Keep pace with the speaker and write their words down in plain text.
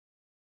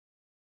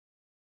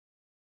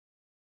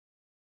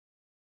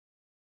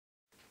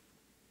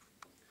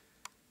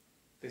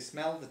They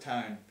smelled the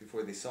town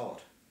before they saw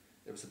it.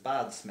 It was a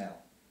bad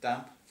smell,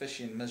 damp,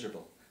 fishy and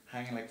miserable,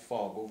 hanging like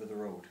fog over the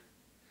road.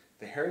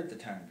 They heard the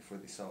town before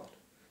they saw it,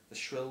 the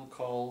shrill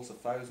calls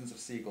of thousands of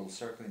seagulls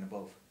circling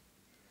above.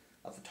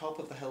 At the top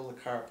of the hill the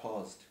car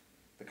paused.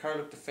 The car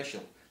looked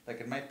official,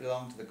 like it might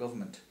belong to the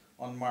government,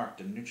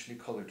 unmarked and neutrally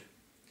coloured.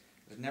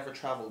 It had never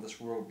travelled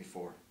this road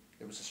before.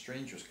 It was a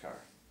stranger's car.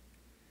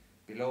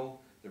 Below,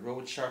 the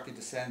road sharply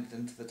descended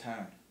into the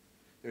town.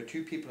 There were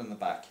two people in the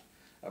back,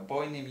 a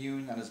boy named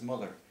Ewan and his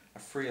mother, a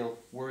frail,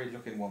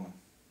 worried-looking woman.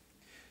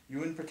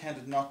 Ewan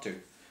pretended not to,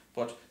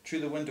 but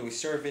through the window he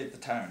surveyed the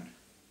town.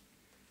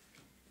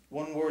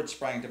 One word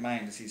sprang to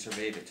mind as he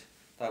surveyed it.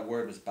 That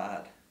word was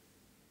bad.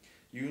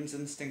 Ewan's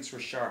instincts were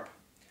sharp.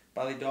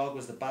 Ballydog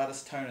was the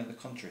baddest town in the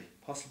country,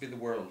 possibly the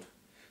world.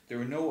 There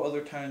were no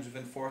other towns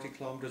within 40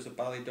 kilometres of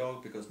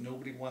Ballydog because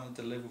nobody wanted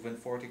to live within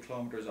 40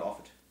 kilometres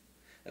of it.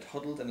 It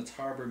huddled in its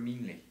harbour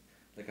meanly,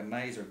 like a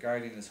miser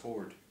guarding his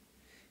hoard.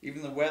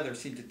 Even the weather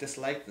seemed to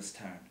dislike this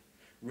town.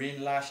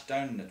 Rain lashed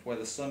down on it while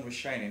the sun was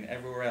shining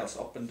everywhere else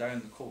up and down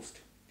the coast.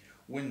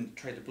 Wind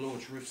tried to blow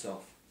its roofs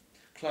off.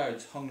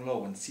 Clouds hung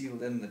low and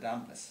sealed in the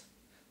dampness.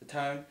 The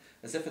town,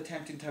 as if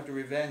attempting to have the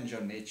revenge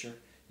on nature,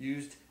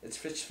 used its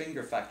fish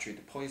finger factory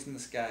to poison the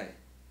sky.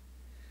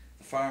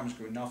 The farms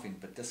grew nothing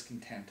but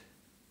discontent.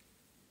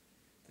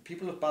 The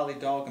people of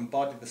Ballydog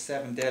embodied the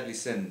 7 deadly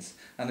sins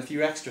and a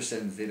few extra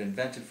sins they'd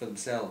invented for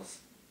themselves.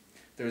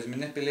 There was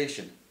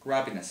manipulation,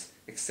 grabbiness,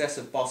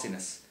 excessive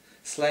bossiness,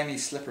 slimy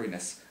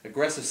slipperiness,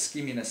 aggressive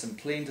scheminess and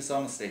plain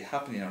dishonesty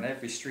happening on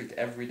every street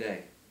every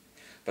day.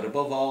 But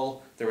above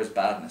all, there was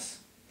badness.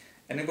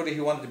 Anybody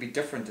who wanted to be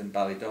different in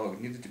Ballydog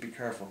needed to be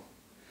careful.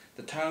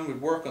 The town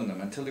would work on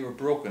them until they were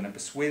broken and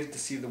persuaded to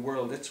see the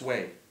world its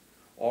way,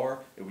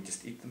 or it would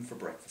just eat them for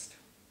breakfast.